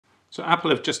So Apple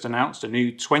have just announced a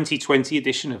new 2020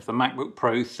 edition of the MacBook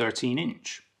Pro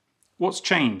 13-inch. What's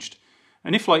changed?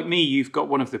 And if, like me, you've got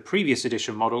one of the previous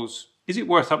edition models, is it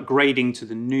worth upgrading to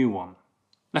the new one?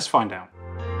 Let's find out.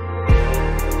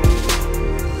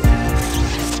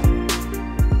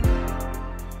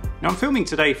 Now I'm filming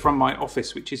today from my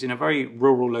office, which is in a very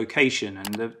rural location,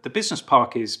 and the business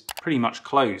park is pretty much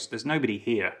closed. There's nobody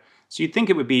here. So you'd think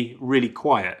it would be really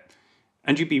quiet.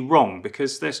 And you'd be wrong,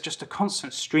 because there's just a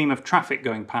constant stream of traffic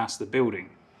going past the building.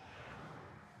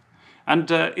 And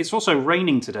it's also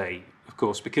raining today, of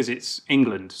course, because it's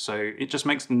England, so it just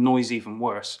makes the noise even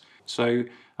worse. So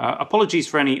apologies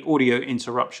for any audio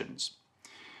interruptions.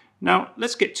 Now,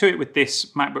 let's get to it with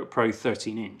this MacBook Pro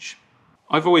 13-inch.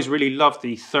 I've always really loved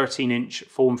the 13-inch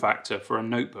form factor for a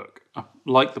notebook. I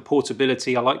like the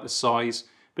portability, I like the size,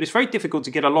 but it's very difficult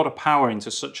to get a lot of power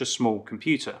into such a small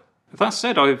computer. That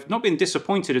said, I've not been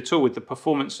disappointed at all with the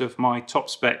performance of my top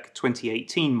spec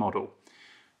 2018 model.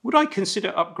 Would I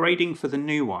consider upgrading for the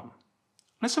new one?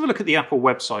 Let's have a look at the Apple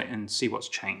website and see what's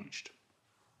changed.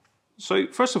 So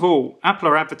first of all, Apple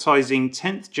are advertising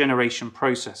 10th generation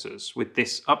processors with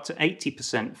this up to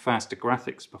 80% faster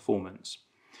graphics performance.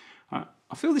 I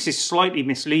feel this is slightly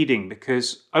misleading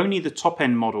because only the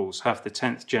top-end models have the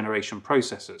 10th generation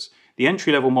processors. The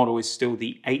entry-level model is still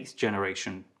the 8th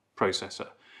generation processor.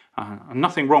 And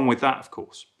nothing wrong with that, of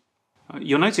course.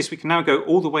 You'll notice we can now go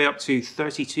all the way up to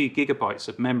 32 gigabytes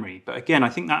of memory, but again, I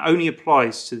think that only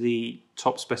applies to the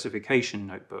top specification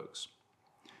notebooks.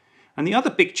 And the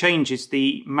other big change is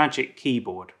the Magic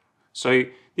Keyboard. So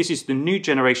this is the new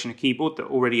generation of keyboard that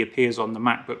already appears on the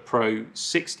MacBook Pro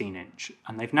 16-inch,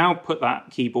 and they've now put that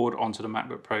keyboard onto the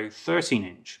MacBook Pro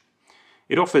 13-inch.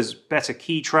 It offers better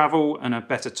key travel and a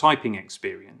better typing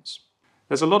experience.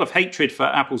 There's a lot of hatred for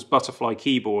Apple's butterfly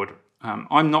keyboard.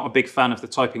 I'm not a big fan of the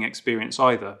typing experience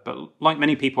either, but like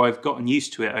many people, I've gotten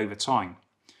used to it over time.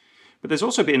 But there's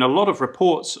also been a lot of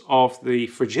reports of the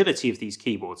fragility of these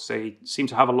keyboards. They seem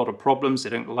to have a lot of problems, they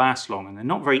don't last long, and they're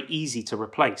not very easy to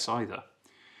replace either.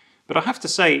 But I have to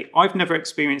say, I've never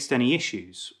experienced any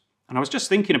issues. And I was just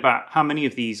thinking about how many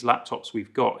of these laptops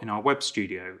we've got in our web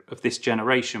studio of this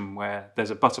generation where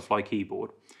there's a butterfly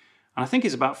keyboard. And I think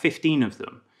it's about 15 of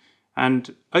them.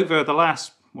 And over the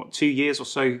last, 2 years or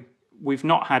so, we've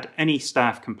not had any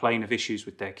staff complain of issues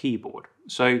with their keyboard.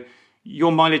 So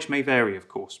your mileage may vary, of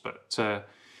course, but the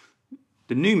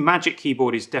new Magic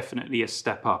Keyboard is definitely a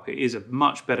step up. It is a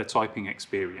much better typing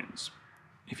experience.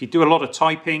 If you do a lot of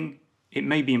typing, it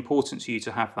may be important to you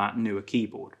to have that newer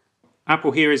keyboard.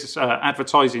 Apple here is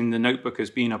advertising the notebook as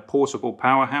being a portable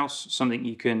powerhouse, something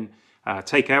you can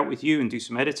take out with you and do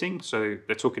some editing. So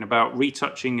they're talking about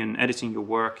retouching and editing your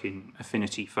work in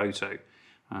Affinity Photo.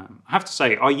 I have to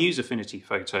say, I use Affinity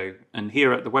Photo, and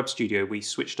here at the Web Studio we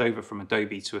switched over from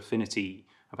Adobe to Affinity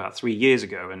about 3 years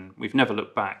ago, and we've never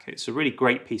looked back. It's a really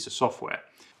great piece of software.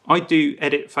 I do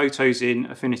edit photos in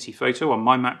Affinity Photo on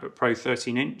my MacBook Pro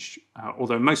 13-inch,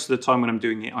 although most of the time when I'm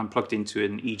doing it I'm plugged into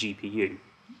an eGPU.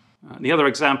 The other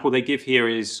example they give here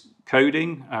is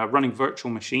coding, running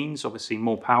virtual machines. Obviously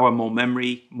more power, more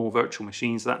memory, more virtual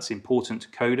machines, that's important to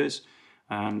coders.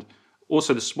 And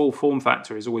also the small form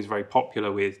factor is always very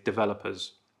popular with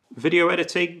developers. Video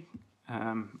editing,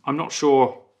 I'm not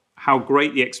sure how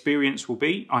great the experience will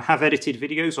be. I have edited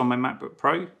videos on my MacBook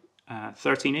Pro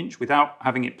 13-inch without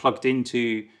having it plugged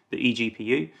into the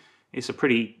eGPU. It's a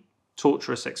pretty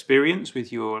torturous experience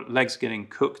with your legs getting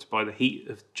cooked by the heat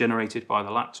generated by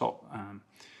the laptop.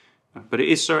 But it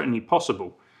is certainly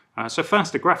possible. So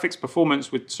faster graphics performance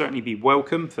would certainly be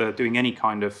welcome for doing any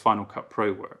kind of Final Cut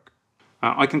Pro work.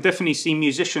 I can definitely see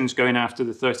musicians going after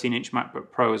the 13-inch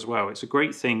MacBook Pro as well. It's a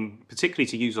great thing, particularly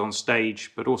to use on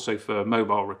stage, but also for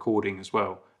mobile recording as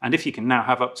well. And if you can now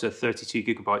have up to 32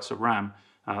 gigabytes of RAM,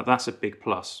 that's a big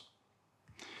plus.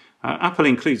 Apple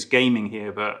includes gaming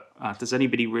here, but does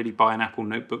anybody really buy an Apple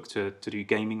notebook to do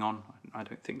gaming on? I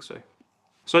don't think so.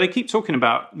 So they keep talking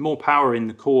about more power in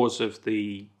the cores of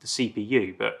the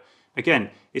CPU, but again,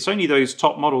 it's only those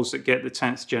top models that get the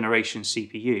 10th generation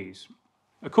CPUs.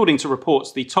 According to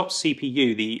reports, the top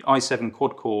CPU, the i7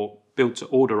 quad-core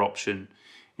build-to-order option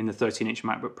in the 13-inch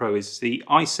MacBook Pro is the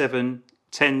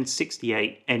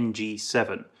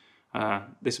i7-1068NG7.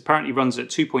 This apparently runs at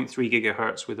 2.3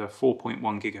 GHz with a 4.1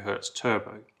 GHz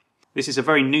turbo. This is a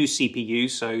very new CPU,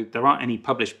 so there aren't any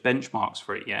published benchmarks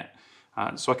for it yet.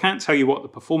 So I can't tell you what the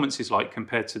performance is like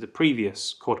compared to the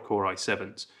previous quad-core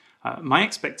i7s. My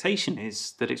expectation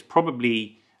is that it's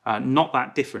probably not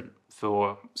that different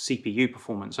for CPU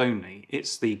performance only.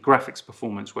 It's the graphics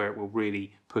performance where it will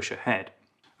really push ahead.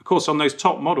 Of course, on those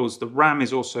top models, the RAM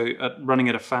is also running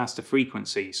at a faster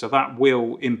frequency, so that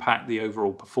will impact the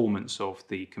overall performance of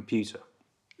the computer.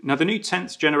 Now, the new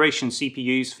 10th generation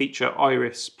CPUs feature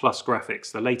Iris Plus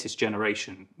graphics, the latest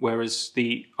generation, whereas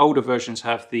the older versions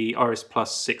have the Iris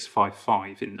Plus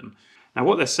 655 in them. Now,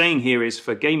 what they're saying here is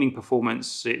for gaming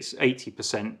performance, it's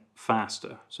 80%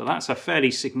 faster. So that's a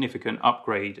fairly significant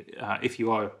upgrade if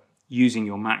you are using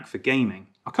your Mac for gaming.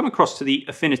 I'll come across to the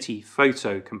Affinity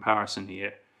Photo comparison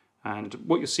here. And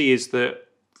what you'll see is that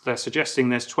they're suggesting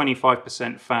there's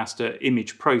 25% faster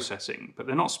image processing, but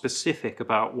they're not specific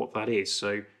about what that is.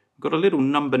 So we've got a little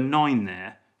number 9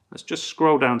 there. Let's just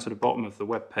scroll down to the bottom of the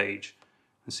web page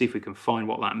and see if we can find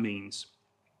what that means.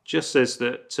 Just says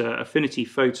that Affinity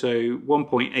Photo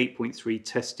 1.8.3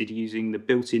 tested using the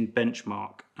built-in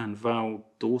benchmark and Val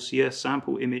d'Orcia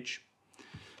sample image.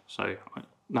 So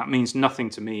that means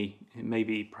nothing to me. It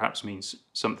maybe perhaps means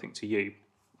something to you.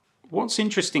 What's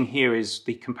interesting here is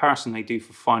the comparison they do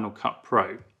for Final Cut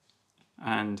Pro.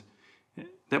 And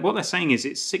what they're saying is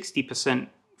it's 60%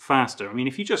 faster. I mean,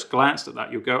 if you just glanced at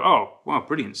that, you'll go, oh, wow,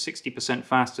 brilliant, 60%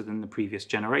 faster than the previous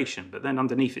generation. But then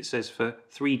underneath it says for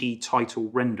 3D title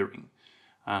rendering.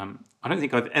 I don't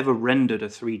think I've ever rendered a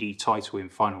 3D title in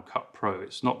Final Cut Pro.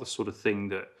 It's not the sort of thing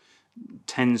that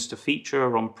tends to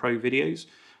feature on Pro videos.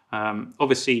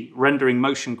 Obviously, rendering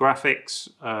motion graphics,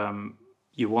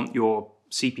 you want your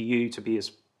CPU to be as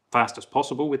fast as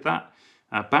possible with that.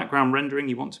 Background rendering,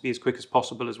 you want to be as quick as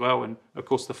possible as well. And of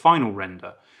course, the final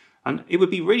render. And it would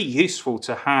be really useful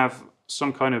to have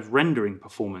some kind of rendering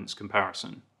performance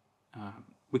comparison.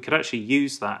 We could actually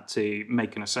use that to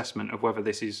make an assessment of whether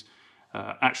this is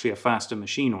actually a faster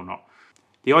machine or not.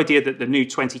 The idea that the new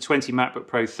 2020 MacBook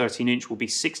Pro 13-inch will be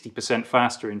 60%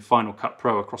 faster in Final Cut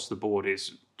Pro across the board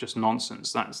is just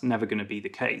nonsense. That's never going to be the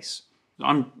case.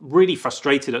 I'm really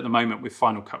frustrated at the moment with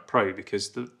Final Cut Pro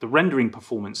because the rendering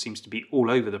performance seems to be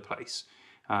all over the place.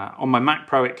 On my Mac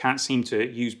Pro, it can't seem to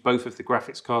use both of the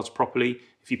graphics cards properly.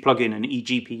 If you plug in an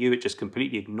eGPU, it just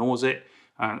completely ignores it.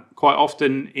 Quite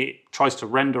often, it tries to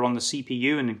render on the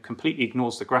CPU and it completely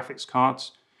ignores the graphics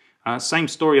cards. Same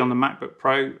story on the MacBook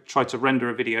Pro. Tried to render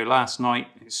a video last night.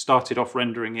 It started off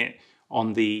rendering it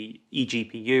on the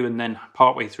eGPU and then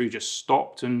partway through just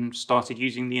stopped and started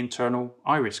using the internal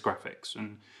Iris graphics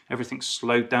and everything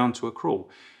slowed down to a crawl.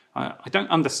 I don't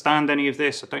understand any of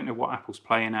this. I don't know what Apple's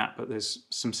playing at, but there's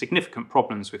some significant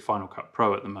problems with Final Cut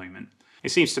Pro at the moment. It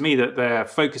seems to me that they're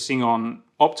focusing on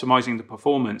optimizing the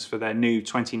performance for their new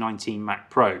 2019 Mac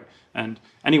Pro, and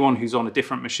anyone who's on a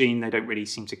different machine they don't really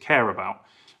seem to care about.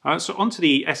 So onto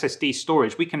the SSD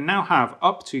storage, we can now have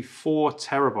up to 4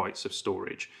 terabytes of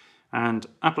storage. And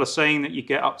Apple are saying that you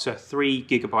get up to 3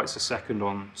 gigabytes a second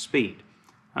on speed.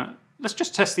 Let's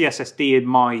just test the SSD in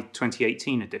my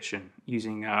 2018 edition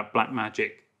using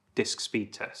Blackmagic disk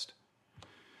speed test.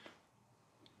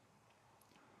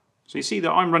 So you see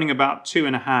that I'm running about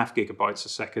 2.5 gigabytes a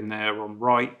second there on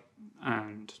write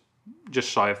and just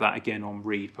shy of that again on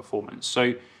read performance.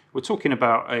 So we're talking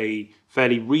about a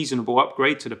fairly reasonable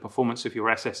upgrade to the performance of your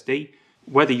SSD.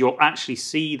 Whether you'll actually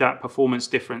see that performance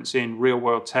difference in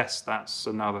real-world tests, that's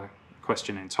another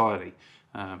question entirely.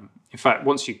 In fact,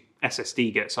 once your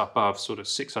SSD gets above sort of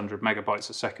 600 megabytes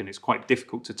a second, it's quite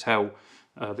difficult to tell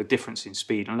the difference in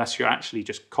speed unless you're actually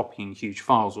just copying huge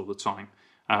files all the time,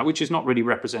 which is not really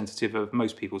representative of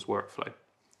most people's workflow.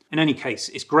 In any case,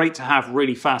 it's great to have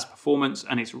really fast performance,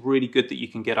 and it's really good that you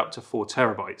can get up to 4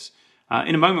 terabytes.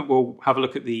 In a moment, we'll have a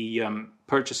look at the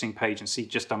purchasing page and see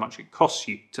just how much it costs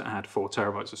you to add 4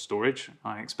 terabytes of storage.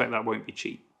 I expect that won't be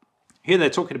cheap. Here they're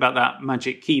talking about that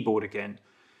Magic Keyboard again.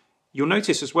 You'll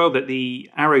notice as well that the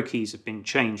arrow keys have been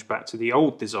changed back to the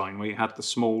old design where you had the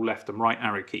small left and right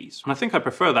arrow keys. And I think I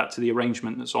prefer that to the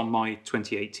arrangement that's on my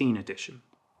 2018 edition.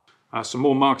 Some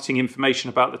more marketing information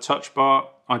about the touch bar.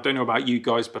 I don't know about you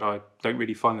guys, but I don't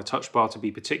really find the touch bar to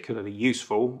be particularly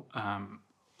useful.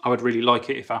 I would really like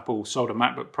it if Apple sold a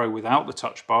MacBook Pro without the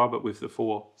touch bar, but with the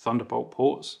 4 Thunderbolt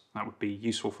ports. That would be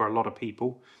useful for a lot of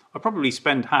people. I probably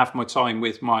spend half my time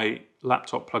with my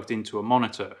laptop plugged into a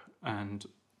monitor, and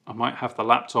I might have the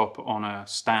laptop on a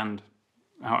stand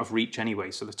out of reach anyway,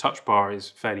 so the touch bar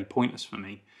is fairly pointless for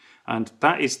me. And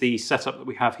that is the setup that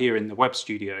we have here in the web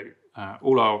studio.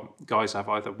 All our guys have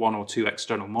either 1 or 2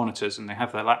 external monitors, and they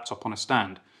have their laptop on a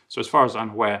stand. So as far as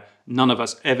I'm aware, none of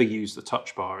us ever use the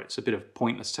touch bar. It's a bit of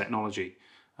pointless technology,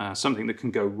 something that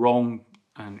can go wrong,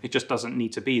 and it just doesn't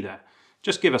need to be there.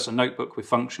 Just give us a notebook with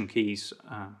function keys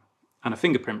and a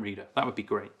fingerprint reader. That would be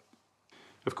great.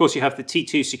 Of course, you have the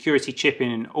T2 security chip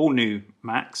in all new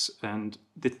Macs, and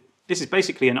this is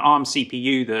basically an ARM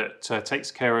CPU that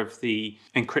takes care of the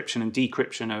encryption and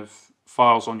decryption of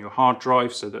files on your hard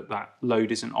drive so that that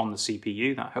load isn't on the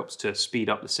CPU. That helps to speed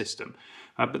up the system.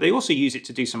 But they also use it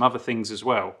to do some other things as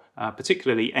well,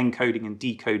 particularly encoding and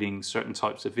decoding certain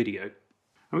types of video.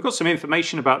 And we've got some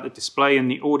information about the display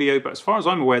and the audio, but as far as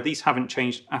I'm aware, these haven't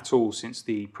changed at all since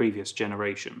the previous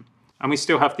generation. And we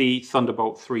still have the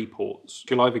Thunderbolt 3 ports.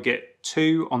 You'll either get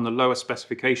 2 on the lower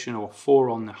specification or 4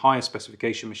 on the higher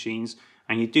specification machines,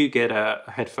 and you do get a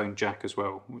headphone jack as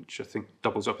well, which I think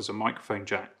doubles up as a microphone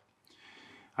jack.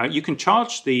 You can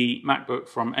charge the MacBook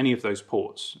from any of those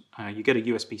ports. You get a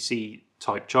USB-C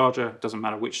type charger, doesn't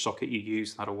matter which socket you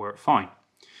use, that'll work fine.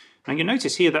 Now you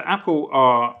notice here that Apple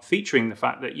are featuring the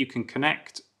fact that you can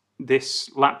connect this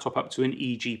laptop up to an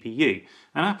eGPU,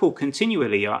 and Apple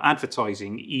continually are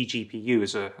advertising eGPU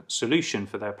as a solution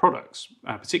for their products,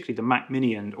 particularly the Mac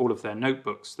Mini and all of their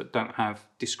notebooks that don't have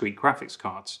discrete graphics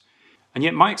cards. And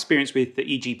yet my experience with the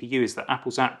eGPU is that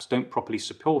Apple's apps don't properly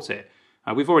support it.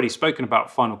 We've already spoken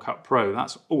about Final Cut Pro.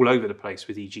 That's all over the place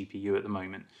with eGPU at the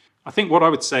moment. I think what I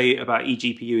would say about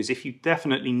eGPU is if you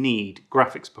definitely need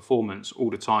graphics performance all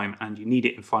the time and you need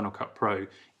it in Final Cut Pro,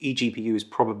 eGPU is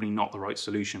probably not the right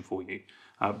solution for you.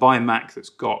 Buy a Mac that's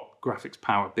got graphics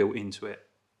power built into it.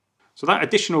 So that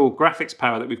additional graphics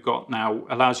power that we've got now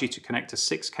allows you to connect a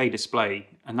 6K display,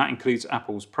 and that includes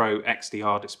Apple's Pro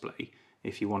XDR display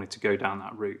if you wanted to go down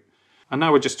that route. And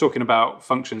now we're just talking about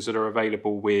functions that are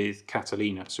available with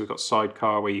Catalina. So we've got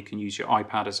Sidecar, where you can use your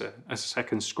iPad as a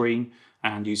second screen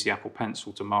and use the Apple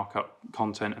Pencil to mark up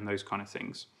content and those kind of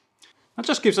things. That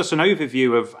just gives us an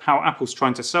overview of how Apple's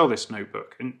trying to sell this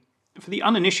notebook. And for the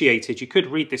uninitiated, you could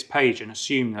read this page and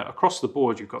assume that across the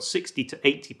board you've got 60 to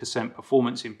 80%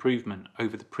 performance improvement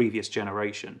over the previous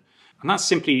generation. And that's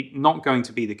simply not going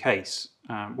to be the case.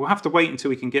 We'll have to wait until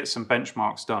we can get some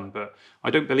benchmarks done, but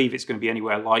I don't believe it's going to be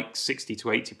anywhere like 60 to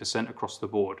 80% across the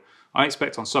board. I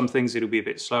expect on some things it'll be a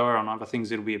bit slower, on other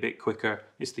things it'll be a bit quicker.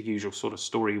 It's the usual sort of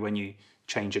story when you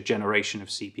change a generation of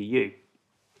CPU.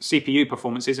 CPU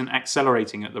performance isn't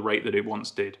accelerating at the rate that it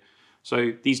once did.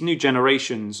 So these new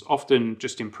generations often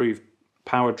just improve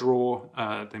power draw,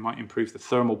 they might improve the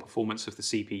thermal performance of the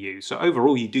CPU. So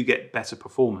overall you do get better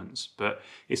performance, but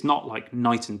it's not like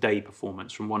night and day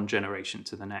performance from one generation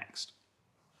to the next.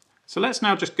 So let's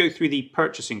now just go through the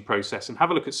purchasing process and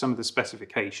have a look at some of the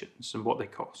specifications and what they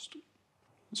cost.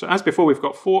 So as before, we've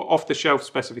got 4 off-the-shelf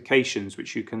specifications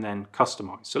which you can then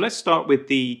customize. So let's start with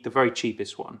the very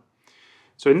cheapest one.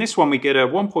 So in this one, we get a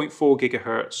 1.4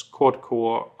 gigahertz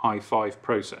quad-core i5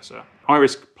 processor.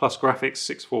 Iris Plus Graphics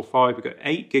 645, we've got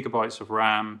 8 gigabytes of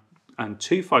RAM and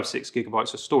 256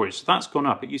 gigabytes of storage. So that's gone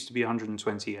up. It used to be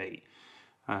 128.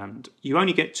 And you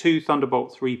only get 2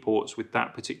 Thunderbolt 3 ports with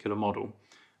that particular model.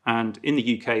 And in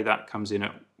the UK, that comes in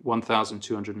at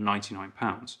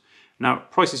 £1,299. Now,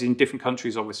 prices in different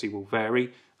countries obviously will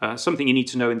vary. Something you need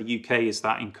to know in the UK is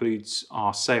that includes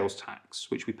our sales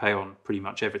tax, which we pay on pretty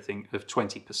much everything, of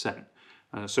 20%.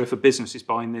 So if a business is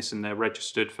buying this and they're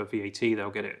registered for VAT, they'll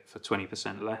get it for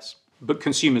 20% less. But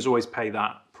consumers always pay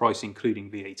that price including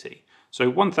VAT.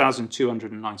 So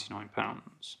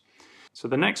 £1,299. So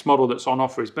the next model that's on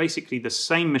offer is basically the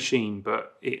same machine,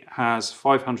 but it has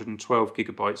 512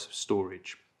 gigabytes of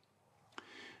storage.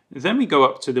 Then we go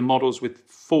up to the models with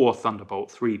 4 Thunderbolt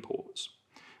 3 ports.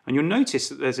 And you'll notice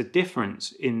that there's a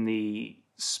difference in the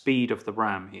speed of the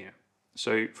RAM here.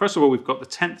 So first of all, we've got the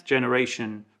 10th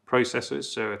generation processors,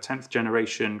 so a 10th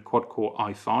generation quad-core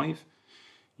i5.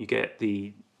 You get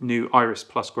the new Iris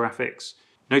Plus graphics.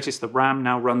 Notice the RAM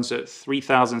now runs at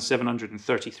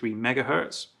 3,733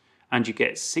 megahertz, and you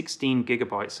get 16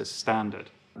 gigabytes as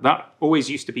standard. That always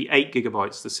used to be 8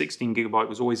 gigabytes. The 16 gigabyte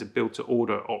was always a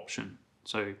build-to-order option.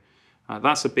 So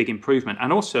that's a big improvement.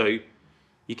 And also,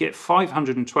 you get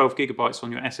 512 gigabytes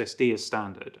on your SSD as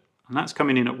standard, and that's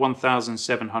coming in at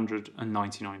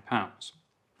 £1,799.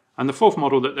 And the 4th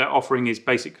model that they're offering is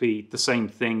basically the same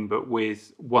thing, but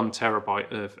with 1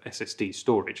 terabyte of SSD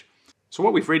storage. So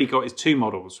what we've really got is 2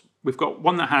 models. We've got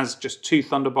one that has just 2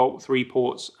 Thunderbolt 3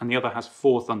 ports, and the other has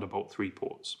 4 Thunderbolt 3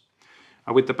 ports.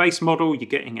 With the base model, you're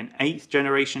getting an 8th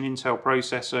generation Intel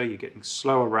processor, you're getting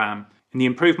slower RAM. In the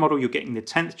improved model, you're getting the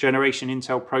 10th generation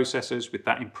Intel processors with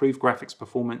that improved graphics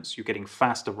performance, you're getting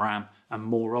faster RAM and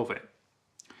more of it.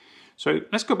 So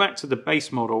let's go back to the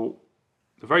base model,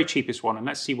 the very cheapest one, and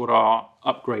let's see what our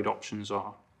upgrade options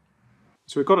are.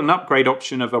 So we've got an upgrade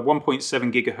option of a 1.7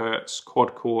 gigahertz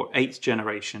quad-core 8th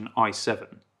generation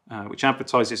i7, which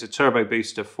advertises a turbo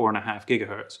boost of 4.5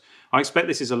 gigahertz. I expect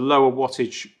this is a lower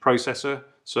wattage processor,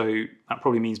 so that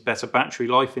probably means better battery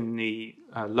life in the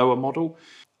lower model.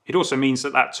 It also means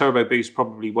that that turbo boost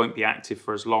probably won't be active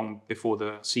for as long before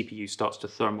the CPU starts to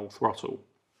thermal throttle.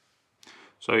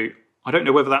 So I don't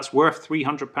know whether that's worth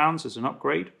 £300 as an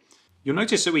upgrade. You'll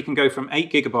notice that we can go from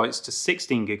 8 gigabytes to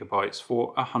 16 gigabytes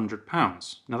for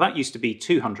 £100. Now that used to be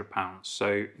 £200,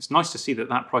 so it's nice to see that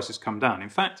that price has come down. In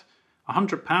fact,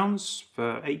 £100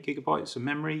 for 8 gigabytes of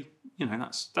memory, you know,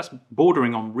 that's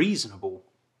bordering on reasonable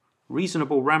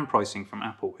RAM pricing from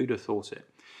Apple. Who'd have thought it?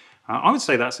 I would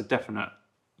say that's a definite,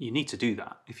 you need to do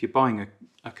that. If you're buying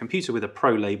a computer with a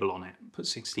Pro label on it, put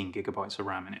 16 gigabytes of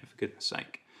RAM in it, for goodness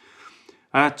sake.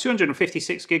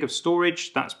 256 gig of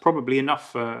storage, that's probably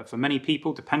enough for many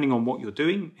people, depending on what you're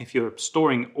doing. If you're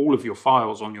storing all of your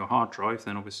files on your hard drive,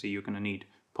 then obviously you're going to need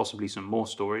possibly some more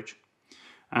storage.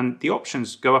 And the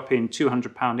options go up in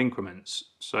 £200 increments.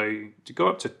 So to go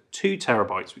up to 2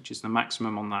 terabytes, which is the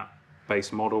maximum on that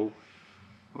base model,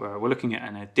 we're looking at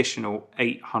an additional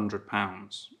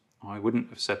 £800. I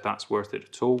wouldn't have said that's worth it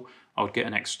at all. I would get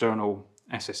an external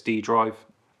SSD drive.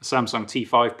 A Samsung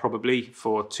T5 probably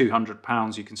for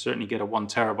 £200. You can certainly get a 1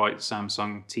 terabyte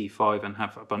Samsung T5 and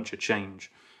have a bunch of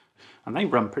change. And they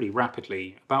run pretty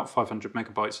rapidly, about 500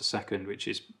 megabytes a second, which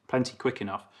is plenty quick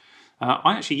enough.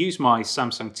 I actually use my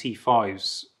Samsung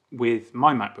T5s with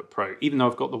my MacBook Pro. Even though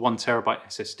I've got the 1 terabyte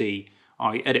SSD,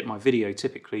 I edit my video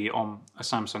typically on a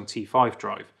Samsung T5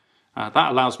 drive.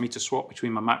 That allows me to swap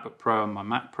between my MacBook Pro and my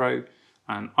Mac Pro,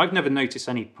 and I've never noticed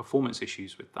any performance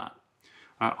issues with that.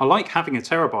 I like having a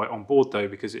terabyte on board though,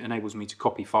 because it enables me to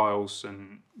copy files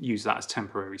and use that as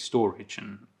temporary storage,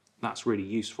 and that's really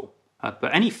useful.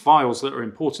 But any files that are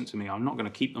important to me, I'm not going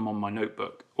to keep them on my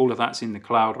notebook. All of that's in the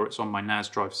cloud or it's on my NAS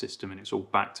drive system and it's all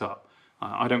backed up.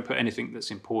 I don't put anything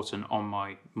that's important on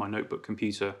my notebook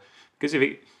computer, because if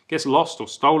it gets lost or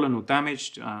stolen or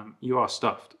damaged, you are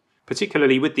stuffed.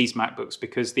 Particularly with these MacBooks,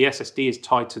 because the SSD is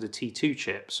tied to the T2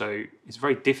 chip, so it's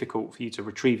very difficult for you to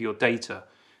retrieve your data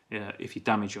if you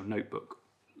damage your notebook.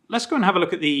 Let's go and have a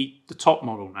look at the top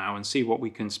model now and see what we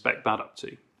can spec that up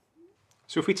to.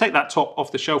 So if we take that top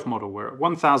off-the-shelf model, we're at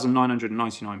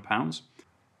 £1,999,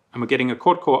 and we're getting a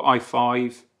quad-core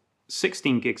i5,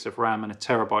 16 gigs of RAM and a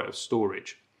terabyte of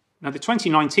storage. Now the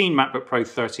 2019 MacBook Pro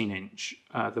 13-inch,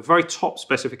 the very top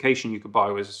specification you could buy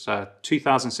was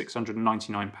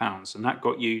 £2,699, and that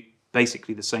got you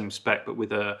basically the same spec but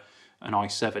with an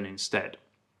i7 instead.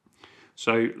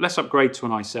 So let's upgrade to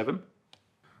an i7.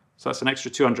 So that's an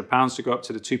extra £200 to go up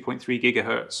to the 2.3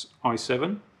 gigahertz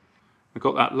i7. We've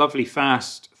got that lovely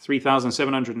fast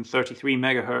 3,733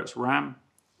 megahertz RAM,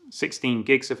 16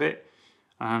 gigs of it,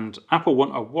 and Apple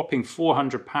want a whopping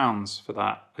 £400 for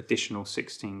that additional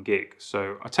 16 gig.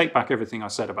 So I take back everything I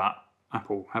said about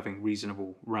Apple having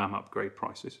reasonable RAM upgrade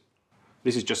prices.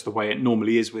 This is just the way it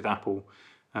normally is with Apple,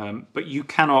 but you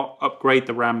cannot upgrade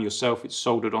the RAM yourself. It's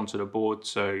soldered onto the board,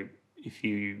 so if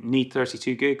you need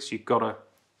 32 gigs, you've got to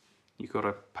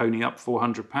pony up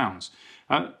 £400.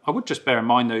 I would just bear in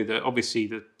mind though that obviously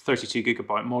the 32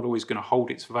 gigabyte model is going to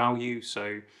hold its value,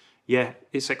 so yeah,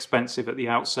 it's expensive at the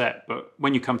outset, but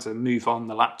when you come to move on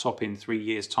the laptop in 3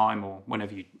 years' time or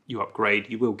whenever you upgrade,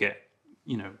 you will get,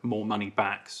 you know, more money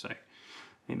back, so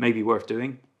it may be worth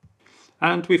doing.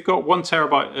 And we've got 1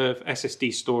 terabyte of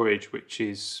SSD storage, which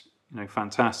is, you know,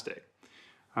 fantastic.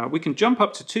 We can jump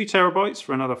up to 2 terabytes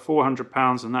for another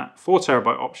 £400, and that 4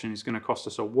 terabyte option is going to cost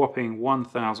us a whopping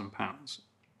 £1,000.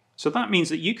 So that means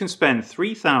that you can spend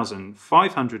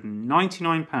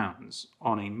 £3,599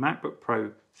 on a MacBook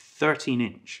Pro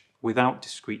 13-inch without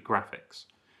discrete graphics.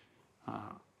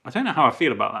 I don't know how I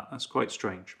feel about that. That's quite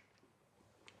strange.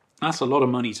 That's a lot of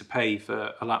money to pay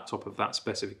for a laptop of that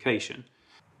specification.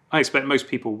 I expect most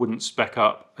people wouldn't spec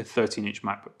up a 13-inch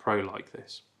MacBook Pro like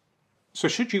this. So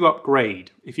should you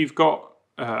upgrade? If you've got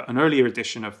an earlier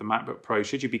edition of the MacBook Pro,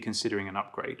 should you be considering an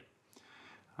upgrade?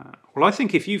 Well, I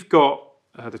think if you've got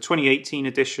the 2018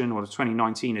 edition or the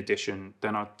 2019 edition,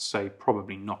 then I'd say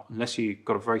probably not, unless you've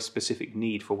got a very specific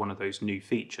need for one of those new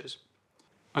features.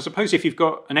 I suppose if you've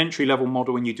got an entry-level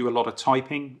model and you do a lot of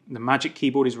typing, the Magic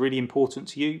Keyboard is really important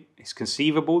to you. It's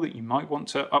conceivable that you might want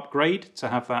to upgrade to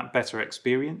have that better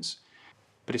experience,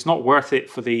 but it's not worth it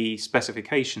for the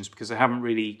specifications because they haven't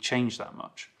really changed that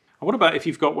much. And what about if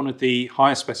you've got one of the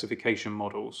higher specification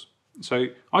models? So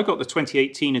I got the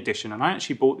 2018 edition, and I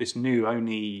actually bought this new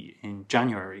only in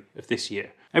January of this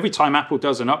year. Every time Apple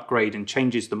does an upgrade and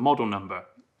changes the model number,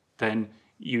 then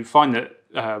you find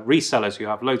that resellers who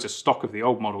have loads of stock of the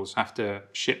old models have to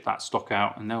ship that stock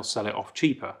out, and they'll sell it off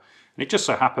cheaper. And it just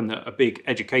so happened that a big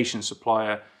education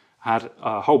supplier had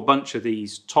a whole bunch of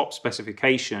these top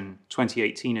specification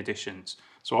 2018 editions.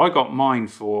 So I got mine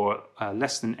for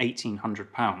less than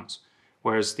 £1,800.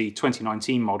 Whereas the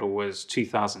 2019 model was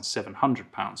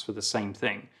 £2,700 for the same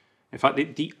thing. In fact,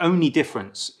 the only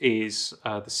difference is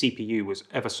the CPU was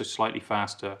ever so slightly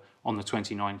faster on the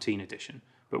 2019 edition.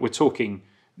 But we're talking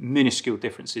minuscule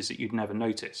differences that you'd never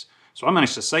notice. So I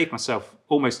managed to save myself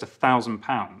almost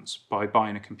 £1,000 by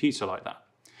buying a computer like that.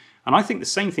 And I think the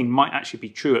same thing might actually be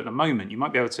true at the moment. You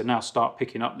might be able to now start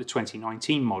picking up the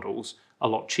 2019 models a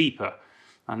lot cheaper,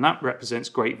 and that represents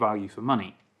great value for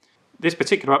money. This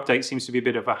particular update seems to be a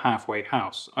bit of a halfway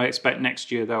house. I expect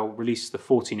next year they'll release the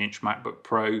 14-inch MacBook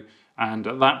Pro, and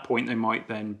at that point they might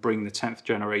then bring the 10th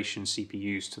generation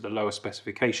CPUs to the lower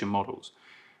specification models.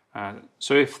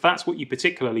 So if that's what you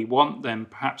particularly want, then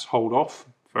perhaps hold off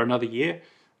for another year.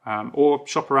 Or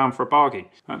shop around for a bargain.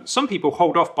 Some people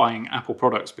hold off buying Apple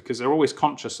products because they're always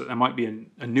conscious that there might be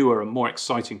a newer and more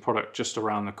exciting product just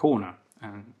around the corner.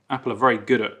 And Apple are very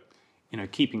good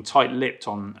at keeping tight-lipped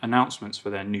on announcements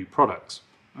for their new products.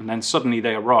 And then suddenly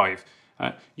they arrive,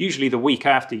 usually the week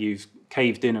after you've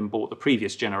caved in and bought the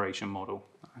previous generation model.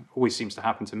 It always seems to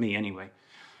happen to me anyway.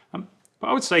 But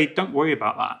I would say don't worry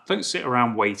about that. Don't sit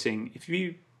around waiting. If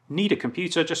you need a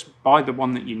computer, just buy the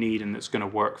one that you need and that's going to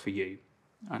work for you.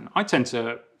 And I tend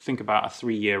to think about a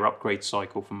 3-year upgrade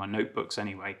cycle for my notebooks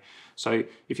anyway. So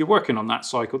if you're working on that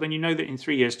cycle, then you know that in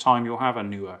 3 years' time you'll have a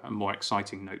newer and more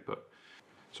exciting notebook.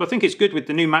 So I think it's good with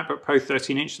the new MacBook Pro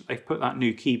 13-inch that they've put that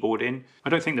new keyboard in. I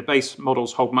don't think the base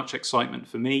models hold much excitement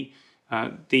for me.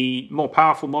 The more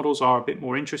powerful models are a bit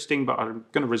more interesting, but I'm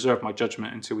going to reserve my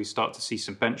judgment until we start to see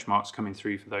some benchmarks coming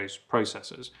through for those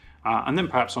processors. And then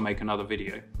perhaps I'll make another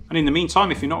video. And in the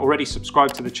meantime, if you're not already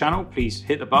subscribed to the channel, please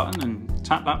hit the button and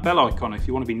tap that bell icon if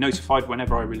you want to be notified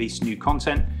whenever I release new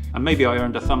content. And maybe I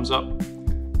earned a thumbs up.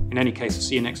 In any case, I'll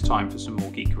see you next time for some more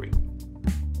geekery.